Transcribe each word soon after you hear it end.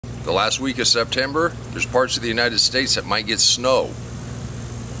The last week of September, there's parts of the United States that might get snow.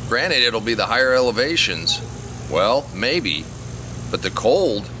 Granted, it'll be the higher elevations. Well, maybe. But the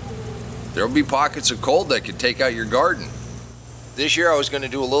cold, there'll be pockets of cold that could take out your garden. This year I was going to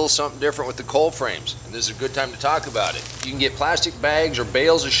do a little something different with the cold frames, and this is a good time to talk about it. You can get plastic bags or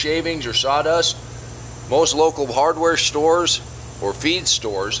bales of shavings or sawdust, most local hardware stores or feed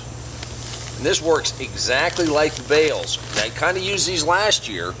stores, and this works exactly like the bales. Now, I kind of used these last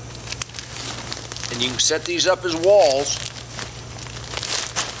year, and you can set these up as walls.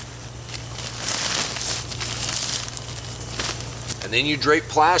 And then you drape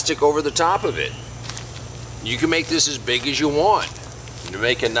plastic over the top of it. You can make this as big as you want. You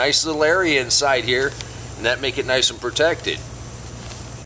make a nice little area inside here, and that make it nice and protected.